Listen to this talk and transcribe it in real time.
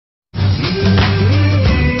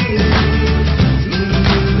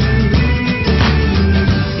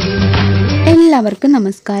എല്ലാവർക്കും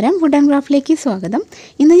നമസ്കാരം. Food and ക്രാഫ്റ്റിലേക്ക് സ്വാഗതം.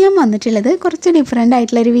 ഇന്ന് ഞാൻ വന്നിട്ടുള്ളത് കുറച്ച് ഡിഫറെൻ്റ്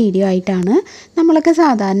ആയിട്ടുള്ളൊരു വീഡിയോ ആയിട്ടാണ്. നമ്മളൊക്കെ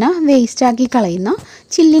സാധാരണ വേസ്റ്റാക്കി കളയുന്ന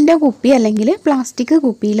ചില്ലിൻ്റെ കുപ്പി അല്ലെങ്കിൽ പ്ലാസ്റ്റിക്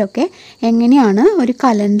കുപ്പിയിലൊക്കെ എങ്ങനെയാണ് ഒരു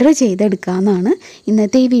കലണ്ടർ ചെയ്തെടുക്കാമെന്നാണ്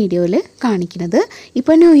ഇന്നത്തെ ഈ വീഡിയോയിൽ കാണിക്കുന്നത്.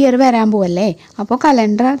 ഇപ്പോൾ ന്യൂ ഇയർ വരാൻ പോവല്ലേ, അപ്പോൾ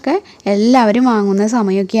കലണ്ടറൊക്കെ എല്ലാവരും വാങ്ങുന്ന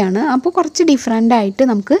സമയമൊക്കെയാണ്. അപ്പോൾ കുറച്ച് ഡിഫറെൻ്റ് ആയിട്ട്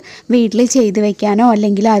നമുക്ക് വീട്ടിൽ ചെയ്ത് വെക്കാനോ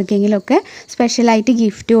അല്ലെങ്കിൽ ആർക്കെങ്കിലുമൊക്കെ സ്പെഷ്യലായിട്ട്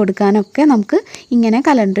ഗിഫ്റ്റ് കൊടുക്കാനൊക്കെ നമുക്ക് ഇങ്ങനെ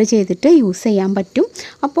കലണ്ടർ ചെയ്തിട്ട് യൂസ് ചെയ്യാൻ പറ്റും.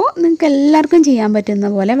 അപ്പോൾ നിങ്ങൾക്ക് എല്ലാവർക്കും ചെയ്യാൻ പറ്റുന്ന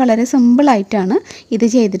പോലെ വളരെ സിമ്പിളായിട്ടാണ് ഇത്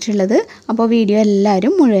ചെയ്തിട്ടുള്ളത്. അപ്പോൾ വീഡിയോ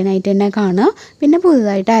എല്ലാവരും മുഴുവനായിട്ട് തന്നെ കാണുക. പിന്നെ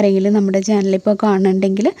പുതുതായിട്ട് ആരെങ്കിലും നമ്മുടെ ചാനൽ ഇപ്പോൾ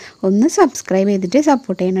കാണുന്നുണ്ടെങ്കിൽ ഒന്ന് സബ്സ്ക്രൈബ് ചെയ്തിട്ട്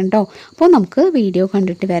സപ്പോർട്ട് ചെയ്യണം കേട്ടോ. അപ്പോൾ നമുക്ക് വീഡിയോ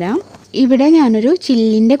കണ്ടിട്ട് വരാം. ഇവിടെ ഞാനൊരു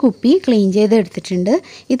ചില്ലിൻ്റെ കുപ്പി ക്ലീൻ ചെയ്ത് എടുത്തിട്ടുണ്ട്.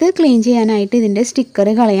 ഇത് ക്ലീൻ ചെയ്യാനായിട്ട് ഇതിൻ്റെ സ്റ്റിക്കർ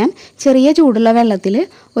കളയാൻ ചെറിയ ചൂടുള്ള വെള്ളത്തിൽ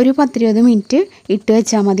ഒരു 10-20 മിനിറ്റ് ഇട്ട്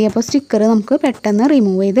വെച്ചാൽ മതി. അപ്പോൾ സ്റ്റിക്കർ നമുക്ക് പെട്ടെന്ന്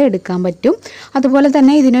റിമൂവ് ചെയ്ത് എടുക്കാൻ പറ്റും. അതുപോലെ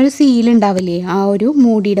തന്നെ ഇതിനൊരു സീൽ ഉണ്ടാവില്ലേ, ആ ഒരു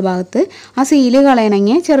മൂടിയുടെ ഭാഗത്ത് ആ സീല്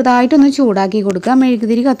കളയണമെങ്കിൽ ചെറുതായിട്ടൊന്ന് ചൂടാക്കി കൊടുക്കുക.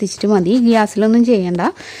 മെഴുകുതിരി കത്തിച്ചിട്ട് മതി, ഗ്യാസിലൊന്നും ചെയ്യണ്ട.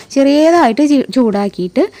 ചെറിയതായിട്ട്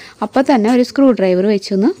ചൂടാക്കിയിട്ട് അപ്പോൾ തന്നെ ഒരു സ്ക്രൂ ഡ്രൈവർ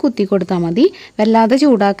വെച്ചൊന്ന് കുത്തി കൊടുത്താൽ മതി. വല്ലാതെ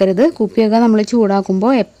ചൂടാക്കരുത്. കുപ്പിയൊക്കെ നമ്മൾ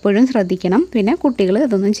ചൂടാക്കുമ്പോൾ എപ്പോഴും ശ്രദ്ധിക്കണം. പിന്നെ കുട്ടികൾ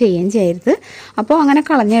ഇതൊന്നും ചെയ്യുകയും ചെയ്യരുത്. അപ്പോൾ അങ്ങനെ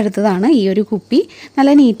കളഞ്ഞെടുത്തതാണ് ഈ ഒരു കുപ്പി. നല്ല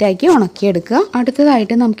നീറ്റാക്കി ഉണക്കിയെടുക്കുക.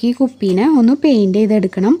 അടുത്തതായിട്ട് നമുക്ക് ഈ കുപ്പീനെ ഒന്ന് പെയിൻറ്റ്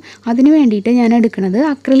ചെയ്തെടുക്കണം. അതിന് വേണ്ടിയിട്ട് ഞാൻ എടുക്കുന്നത്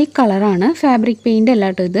അക്രിലിക് കളറാണ്, ഫാബ്രിക് പെയിൻ്റ് അല്ല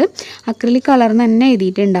കേട്ടോ. ഇത് അക്രിലിക് കളർ തന്നെ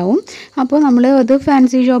എഴുതിയിട്ടുണ്ടാവും. അപ്പോൾ നമ്മൾ അത്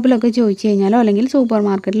ഫാൻസി ഷോപ്പിലൊക്കെ ചോദിച്ചു കഴിഞ്ഞാലോ അല്ലെങ്കിൽ സൂപ്പർ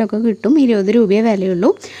മാർക്കറ്റിലൊക്കെ കിട്ടും. 20 രൂപയെ വിലയുള്ളൂ.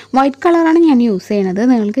 വൈറ്റ് കളറാണ് ഞാൻ യൂസ് ചെയ്യണത്.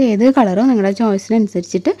 നിങ്ങൾക്ക് ഏത് കളറോ നിങ്ങളുടെ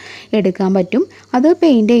ചോയ്സിനനുസരിച്ചിട്ട് എടുക്കാൻ പറ്റും. അത്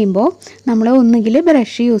പെയിൻറ്റ് ചെയ്യുമ്പോൾ നമ്മൾ ഒന്നുകിൽ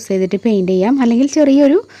ബ്രഷ് യൂസ് ചെയ്തിട്ട് പെയിൻറ്റ് ചെയ്യാം, അല്ലെങ്കിൽ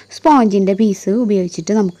ചെറിയൊരു സ്പോഞ്ചിൻ്റെ പീസ്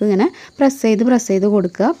ഉപയോഗിച്ചിട്ട് നമുക്ക് ഇങ്ങനെ പ്രസ് ചെയ്ത്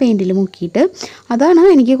കൊടുക്കുക പെയിൻറ്റിൽ മുക്കിയിട്ട്. അതാണ്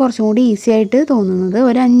എനിക്ക് കുറച്ചും കൂടി ഈസി ആയിട്ട് തോന്നുന്നത്.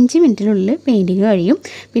 ഒരു 5 മിനിറ്റിനുള്ളിൽ പെയിൻറ്റിങ് കഴിയും.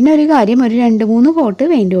 പിന്നെ ഒരു കാര്യം, ഒരു 2-3 കോട്ട്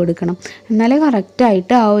പെയിൻറ്റ് കൊടുക്കണം, എന്നാലേ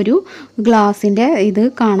കറക്റ്റായിട്ട് ആ ഒരു ഗ്ലാസിൻ്റെ ഇത്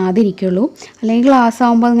കാണാതിരിക്കുള്ളൂ. അല്ലെങ്കിൽ ഗ്ലാസ്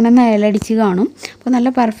ആകുമ്പോൾ ഇങ്ങനെ നിഴലടിച്ച് കാണും. അപ്പോൾ നല്ല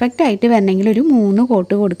പെർഫെക്റ്റ് ആയിട്ട് വരണമെങ്കിൽ ഒരു 3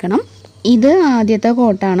 കോട്ട് കൊടുക്കണം. ഇത് ആദ്യത്തെ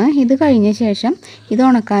കോട്ടാണ്. ഇത് കഴിഞ്ഞ ശേഷം ഇത്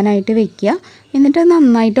ഉണക്കാനായിട്ട് വെക്കുക. എന്നിട്ട്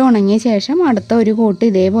നന്നായിട്ട് ഉണങ്ങിയ ശേഷം അടുത്ത ഒരു കോട്ട്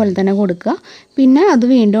ഇതേപോലെ തന്നെ കൊടുക്കുക. പിന്നെ അത്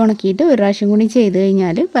വീണ്ടും ഉണക്കിയിട്ട് ഒരു പ്രാവശ്യം കൂടി ചെയ്ത്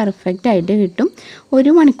കഴിഞ്ഞാൽ പെർഫെക്റ്റ് ആയിട്ട് കിട്ടും.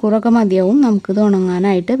 1 മണിക്കൂറൊക്കെ മതിയാവും നമുക്കിത്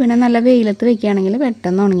ഉണങ്ങാനായിട്ട്. പിന്നെ നല്ല വെയിലത്ത് വെക്കുകയാണെങ്കിൽ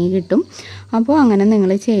പെട്ടെന്ന് ഉണങ്ങി കിട്ടും. അപ്പോൾ അങ്ങനെ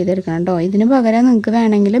നിങ്ങൾ ചെയ്തെടുക്കണം കേട്ടോ. ഇതിന് പകരം നിങ്ങൾക്ക്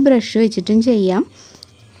വേണമെങ്കിൽ ബ്രഷ് വെച്ചിട്ടും ചെയ്യാം.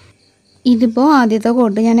 ഇതിപ്പോൾ ആദ്യത്തെ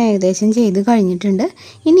കോട്ട് ഞാൻ ഏകദേശം ചെയ്ത് കഴിഞ്ഞിട്ടുണ്ട്.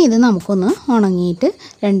 ഇനി ഇത് നമുക്കൊന്ന് ഉണങ്ങിയിട്ട്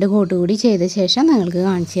 2 കോട്ട് കൂടി ചെയ്ത ശേഷം നിങ്ങൾക്ക്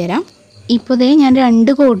കാണിച്ചു തരാം. ഇപ്പോൾ ദേ ഞാൻ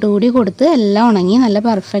 2 കോട്ട് കൂടി കൊടുത്ത് എല്ലാം ഉണങ്ങി നല്ല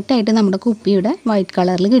പെർഫെക്റ്റ് ആയിട്ട് നമ്മുടെ കുപ്പിയുടെ വൈറ്റ്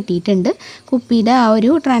കളറിൽ കിട്ടിയിട്ടുണ്ട്. കുപ്പിയുടെ ആ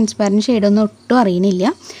ഒരു ട്രാൻസ്പാരൻറ്റ് ഷെയ്ഡൊന്നും ഒട്ടും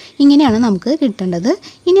അറിയുന്നില്ല. ഇങ്ങനെയാണ് നമുക്ക് കിട്ടേണ്ടത്.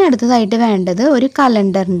 ഇനി അടുത്തതായിട്ട് വേണ്ടത് ഒരു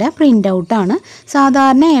കലണ്ടറിൻ്റെ പ്രിൻ്റ് ഔട്ടാണ്.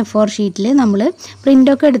 സാധാരണ A4 ഷീറ്റിൽ നമ്മൾ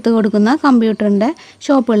പ്രിൻ്റൊക്കെ എടുത്ത് കൊടുക്കുന്ന കമ്പ്യൂട്ടറിൻ്റെ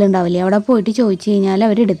ഷോപ്പുകളുണ്ടാവില്ലേ, അവിടെ പോയിട്ട് ചോദിച്ചു കഴിഞ്ഞാൽ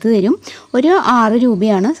അവർ എടുത്തു തരും. ഒരു 6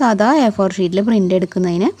 രൂപയാണ് സാധാ A4 ഷീറ്റിൽ പ്രിൻ്റ്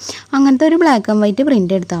എടുക്കുന്നതിന്. അങ്ങനത്തെ ഒരു ബ്ലാക്ക് ആൻഡ് വൈറ്റ്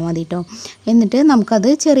പ്രിൻ്റ് എടുത്താൽ മതി കേട്ടോ. എന്നിട്ട് നമുക്കത്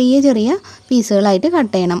ചെറിയ പീസുകളായിട്ട്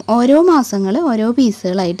കട്ട് ചെയ്യണം. ഓരോ മാസങ്ങൾ ഓരോ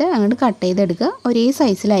പീസുകളായിട്ട് അങ്ങോട്ട് കട്ട് ചെയ്തെടുക്കുക. ഒരേ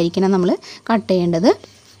സൈസിലായിരിക്കണം നമ്മൾ കട്ട് ചെയ്യേണ്ടത്.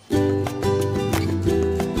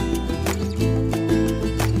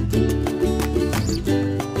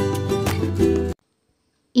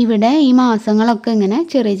 ഇവിടെ ഈ മാസങ്ങളൊക്കെ ഇങ്ങനെ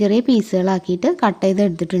ചെറിയ പീസുകളാക്കിയിട്ട് കട്ട്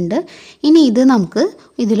ചെയ്തെടുത്തിട്ടുണ്ട്. ഇനി ഇത് നമുക്ക്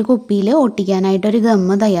ഇതിൽ കുപ്പിയിൽ ഒട്ടിക്കാനായിട്ടൊരു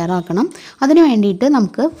ഗമ്മ് തയ്യാറാക്കണം. അതിന് വേണ്ടിയിട്ട്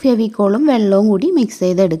നമുക്ക് ഫെവിക്കോളും വെള്ളവും കൂടി മിക്സ്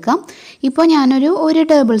ചെയ്തെടുക്കാം. ഇപ്പോൾ ഞാനൊരു 1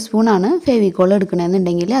 ടേബിൾ സ്പൂണാണ് ഫെവിക്കോൾ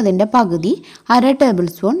എടുക്കണമെന്നുണ്ടെങ്കിൽ അതിൻ്റെ പകുതി 1/2 ടേബിൾ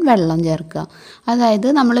സ്പൂൺ വെള്ളം ചേർക്കുക. അതായത്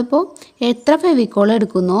നമ്മളിപ്പോൾ എത്ര ഫെവിക്കോൾ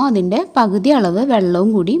എടുക്കുന്നോ അതിൻ്റെ പകുതി അളവ്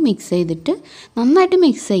വെള്ളവും കൂടി മിക്സ് ചെയ്തിട്ട് നന്നായിട്ട്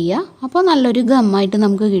മിക്സ് ചെയ്യുക. അപ്പോൾ നല്ലൊരു ഗമ്മായിട്ട്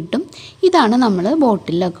നമുക്ക് കിട്ടും. ഇതാണ് നമ്മൾ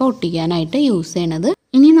ബോട്ടിലൊക്കെ ഒട്ടിക്കാനായിട്ട് യൂസ് ചെയ്യണത്.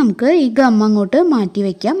 ഇനി നമുക്ക് ഈ ഗം അങ്ങോട്ട് മാറ്റി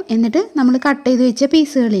വയ്ക്കാം. എന്നിട്ട് നമ്മൾ കട്ട് ചെയ്ത് വെച്ച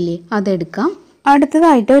പീസുകളില്ലേ അതെടുക്കാം.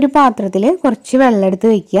 അടുത്തതായിട്ട് ഒരു പാത്രത്തിൽ കുറച്ച് വെള്ളം എടുത്ത്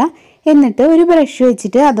വയ്ക്കുക. എന്നിട്ട് ഒരു ബ്രഷ്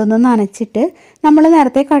വെച്ചിട്ട് അതൊന്ന് നനച്ചിട്ട് നമ്മൾ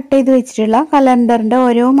നേരത്തെ കട്ട് ചെയ്ത് വെച്ചിട്ടുള്ള കലണ്ടറിൻ്റെ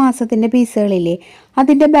ഓരോ മാസത്തിൻ്റെ പീസുകളില്ലേ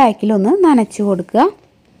അതിൻ്റെ ബാക്കിലൊന്ന് നനച്ച് കൊടുക്കുക.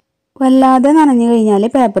 വല്ലാതെ നനഞ്ഞു കഴിഞ്ഞാൽ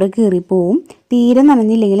പേപ്പർ കീറിപ്പോവും. തീരെ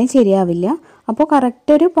നനഞ്ഞില്ലെങ്കിലും ശരിയാവില്ല. അപ്പോൾ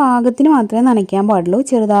കറക്റ്റ് ഒരു പാകത്തിന് മാത്രമേ നനയ്ക്കാൻ പാടുള്ളൂ,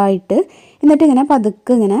 ചെറുതായിട്ട്. എന്നിട്ട് ഇങ്ങനെ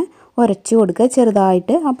പതുക്കെ ഇങ്ങനെ ഉരച്ച് കൊടുക്കുക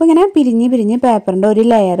ചെറുതായിട്ട്. അപ്പോൾ ഇങ്ങനെ പിരിഞ്ഞ് പേപ്പറിൻ്റെ ഒരു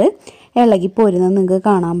ലെയർ ഇളകി പോരുന്നത് നിങ്ങൾക്ക്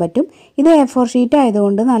കാണാൻ പറ്റും. ഇത് A4 ഷീറ്റ്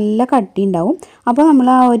ആയതുകൊണ്ട് നല്ല കട്ടി ഉണ്ടാവും. അപ്പോൾ നമ്മൾ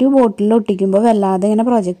ആ ഒരു ബോട്ടിൽ ഒട്ടിക്കുമ്പോൾ വല്ലാതെ ഇങ്ങനെ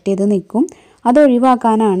പ്രൊജക്റ്റ് ചെയ്ത് നിൽക്കും. അത്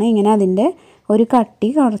ഒഴിവാക്കാനാണ് ഇങ്ങനെ അതിൻ്റെ ഒരു കട്ടി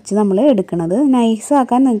കുറച്ച് നമ്മൾ എടുക്കുന്നത്.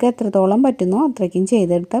 നൈസാക്കാൻ നിങ്ങൾക്ക് എത്രത്തോളം പറ്റുന്നോ അത്രയ്ക്കും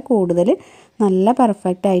ചെയ്തെടുത്താൽ കൂടുതൽ നല്ല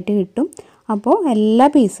പെർഫെക്റ്റ് ആയിട്ട് കിട്ടും. അപ്പോൾ എല്ലാ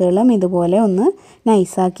പീസുകളും ഇതുപോലെ ഒന്ന്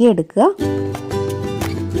നൈസാക്കി എടുക്കുക.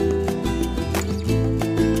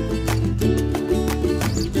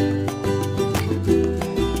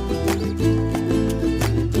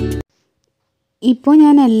 ഇപ്പോൾ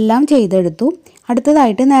ഞാൻ എല്ലാം ചെയ്തെടുത്തു.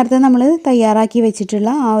 അടുത്തതായിട്ട് നേരത്തെ നമ്മൾ തയ്യാറാക്കി വെച്ചിട്ടുള്ള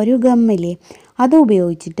ആ ഒരു ഗമ്മില്ലേ, അത്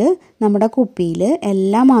ഉപയോഗിച്ചിട്ട് നമ്മുടെ കുപ്പിയിൽ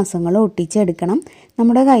എല്ലാ മാസങ്ങളും ഒട്ടിച്ചെടുക്കണം.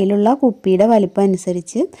 നമ്മുടെ കയ്യിലുള്ള കുപ്പിയുടെ വലിപ്പം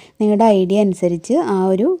അനുസരിച്ച് നിങ്ങളുടെ ഐഡിയ അനുസരിച്ച് ആ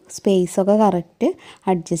ഒരു സ്പേസൊക്കെ കറക്റ്റ്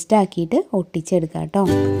അഡ്ജസ്റ്റ് ആക്കിയിട്ട് ഒട്ടിച്ചെടുക്കാം കേട്ടോ.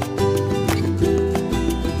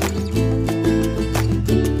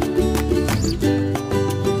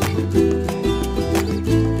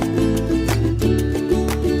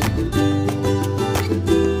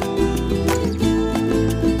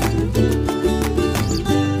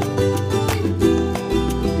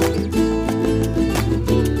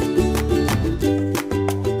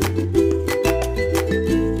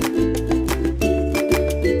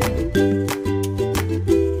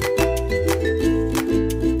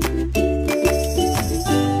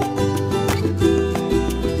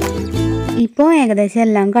 ഇപ്പോൾ ഏകദേശം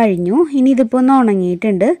എല്ലാം കഴിഞ്ഞു. ഇനി ഇതിപ്പോൾ ഒന്ന്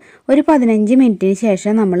ഉണങ്ങിയിട്ടുണ്ട്. ഒരു 15 മിനിറ്റിന്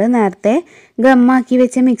ശേഷം നമ്മൾ നേരത്തെ ഗമ്മാക്കി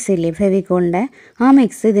വെച്ച മിക്സില്ലേ, ഫെവിക്കോളിൻ്റെ, ആ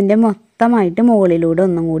മിക്സ് ഇതിൻ്റെ മൊത്തമായിട്ട് മുകളിലൂടെ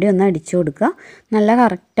ഒന്നും കൂടി ഒന്ന് അടിച്ചു കൊടുക്കുക. നല്ല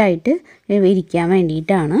കറക്റ്റായിട്ട് ഇരിക്കാൻ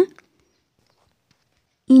വേണ്ടിയിട്ടാണ്.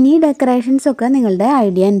 ഇനി ഡെക്കറേഷൻസൊക്കെ നിങ്ങളുടെ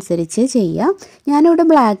ഐഡിയ അനുസരിച്ച് ചെയ്യുക. ഞാനിവിടെ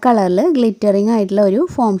ബ്ലാക്ക് കളറിൽ ഗ്ലിറ്ററിങ് ആയിട്ടുള്ള ഒരു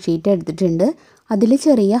ഫോം ഷീറ്റ് എടുത്തിട്ടുണ്ട്. അതിൽ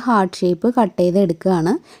ചെറിയ ഹാർട്ട് ഷേപ്പ് കട്ട് ചെയ്ത്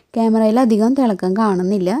എടുക്കുകയാണ്. ക്യാമറയിൽ അധികം തിളക്കം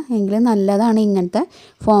കാണുന്നില്ല, എങ്കിലും നല്ലതാണ് ഇങ്ങനത്തെ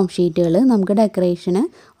ഫോം ഷീറ്റുകൾ. നമുക്ക് ഡെക്കറേഷന്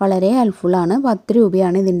വളരെ ഹെൽപ്ഫുള്ളാണ്. 10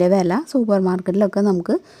 രൂപയാണ് ഇതിൻ്റെ വില. സൂപ്പർ മാർക്കറ്റിലൊക്കെ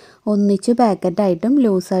നമുക്ക് ഒന്നിച്ച് പാക്കറ്റായിട്ടും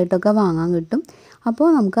ലൂസായിട്ടൊക്കെ വാങ്ങാൻ കിട്ടും.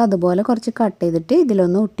 അപ്പോൾ നമുക്ക് അതുപോലെ കുറച്ച് കട്ട് ചെയ്തിട്ട്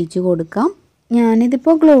ഇതിലൊന്ന് ഒട്ടിച്ച് കൊടുക്കാം.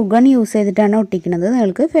 ഞാനിതിപ്പോൾ ഗ്ലൂ ഗൺ യൂസ് ചെയ്തിട്ടാണ് ഒട്ടിക്കുന്നത്.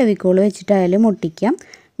 നിങ്ങൾക്ക് ഫെവിക്കോൾ വെച്ചിട്ടായാലും ഒട്ടിക്കാം.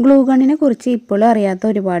 ഗ്ലൂ ഗണ്ണിനെ കുറിച്ച് ഇപ്പോഴും അറിയാത്ത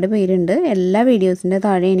ഒരുപാട് പേരുണ്ട്. എല്ലാ വീഡിയോസിൻ്റെ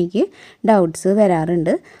താഴെ എനിക്ക് ഡൗട്ട്സ്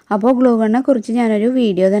വരാറുണ്ട്. അപ്പോൾ ഗ്ലൂ ഗണ്ണിനെ കുറിച്ച് ഞാനൊരു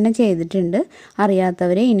വീഡിയോ തന്നെ ചെയ്തിട്ടുണ്ട്.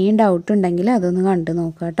 അറിയാത്തവർ ഇനിയും ഡൗട്ട് ഉണ്ടെങ്കിൽ അതൊന്ന് കണ്ടു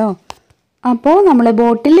നോക്കാം കേട്ടോ. അപ്പോൾ നമ്മൾ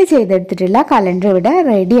ബോട്ടിൽ ചെയ്തെടുത്തിട്ടുള്ള കലണ്ടർ ഇവിടെ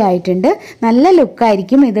റെഡി ആയിട്ടുണ്ട്. നല്ല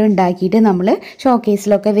ലുക്കായിരിക്കും ഇത് ഉണ്ടാക്കിയിട്ട് നമ്മൾ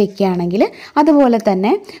ഷോക്കേസിലൊക്കെ വെക്കുകയാണെങ്കിൽ. അതുപോലെ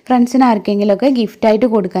തന്നെ ഫ്രണ്ട്സിന് ആർക്കെങ്കിലുമൊക്കെ ഗിഫ്റ്റായിട്ട്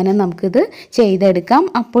കൊടുക്കാനും നമുക്കിത് ചെയ്തെടുക്കാം.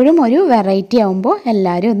 അപ്പോഴും ഒരു വെറൈറ്റി ആകുമ്പോൾ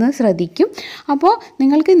എല്ലാവരും ഒന്ന് ശ്രദ്ധിക്കും. അപ്പോൾ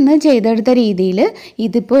നിങ്ങൾക്ക് ഇന്ന് ചെയ്തെടുത്ത രീതിയിൽ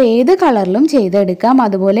ഇതിപ്പോൾ ഏത് കളറിലും ചെയ്തെടുക്കാം.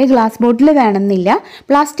 അതുപോലെ ഗ്ലാസ് ബോട്ടിൽ വേണമെന്നില്ല,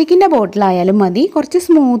 പ്ലാസ്റ്റിക്കിൻ്റെ ബോട്ടിലായാലും മതി. കുറച്ച്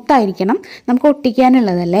സ്മൂത്ത് ആയിരിക്കണം, നമുക്ക്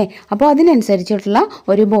ഒട്ടിക്കാനുള്ളതല്ലേ. അപ്പോൾ അതിനനുസരിച്ചിട്ടുള്ള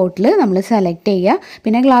ഒരു ബോട്ടിൽ നമ്മൾ സെലക്ട് ചെയ്യുക.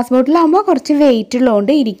 പിന്നെ ഗ്ലാസ് ബോട്ടിലാകുമ്പോൾ കുറച്ച് വെയിറ്റ്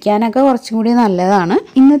ഉള്ളതുകൊണ്ട് ഇരിക്കാനൊക്കെ കുറച്ചും കൂടി നല്ലതാണ്.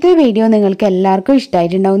 ഇന്നത്തെ വീഡിയോ നിങ്ങൾക്ക് എല്ലാവർക്കും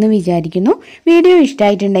ഇഷ്ടമായിട്ടുണ്ടാവും എന്ന് വിചാരിക്കുന്നു. വീഡിയോ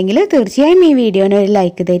ഇഷ്ടമായിട്ടുണ്ടെങ്കിൽ തീർച്ചയായും ഈ വീഡിയോന് ഒരു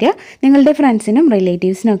ലൈക്ക് തരിക. നിങ്ങളുടെ ഫ്രണ്ട്സിനും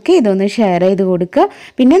റിലേറ്റീവ്സിനും ഒക്കെ ഇതൊന്ന് ഷെയർ ചെയ്ത് കൊടുക്കുക.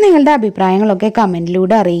 പിന്നെ നിങ്ങളുടെ അഭിപ്രായങ്ങളൊക്കെ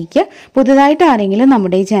കമൻറ്റിലൂടെ അറിയിക്കുക. പുതുതായിട്ട് ആരെങ്കിലും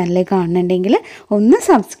നമ്മുടെ ഈ ചാനൽ കാണുന്നുണ്ടെങ്കിൽ ഒന്ന്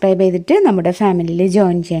സബ്സ്ക്രൈബ് ചെയ്തിട്ട് നമ്മുടെ ഫാമിലിയിൽ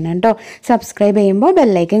ജോയിൻ ചെയ്യണം കേട്ടോ. സബ്സ്ക്രൈബ് ചെയ്യുമ്പോൾ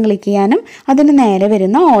ബെല്ലൈക്കൺ ക്ലിക്ക് ചെയ്യാനും അതിന് നേരെ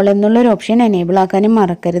വരുന്ന ഓൾ എന്നുള്ളൊരു ഓപ്ഷൻ എനേബിൾ ആക്കാനും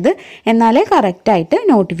മറക്കരുത്. എന്നാലേ കറക്റ്റായിട്ട്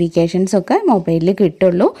നോട്ടിഫിക്കേഷൻസ് ഒക്കെ മൊബൈലിൽ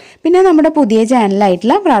കിട്ടുള്ളൂ. പിന്നെ നമ്മുടെ പുതിയ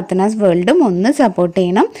ചാനലായിട്ടുള്ള പ്രാർത്ഥനാസ് വേൾഡും ഒന്ന് സപ്പോർട്ട്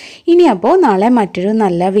ചെയ്യണം. ഇനി അപ്പോൾ നാളെ മറ്റൊരു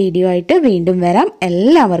നല്ല വീഡിയോ ആയിട്ട് വീണ്ടും വരാം.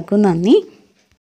 എല്ലാവർക്കും നന്ദി.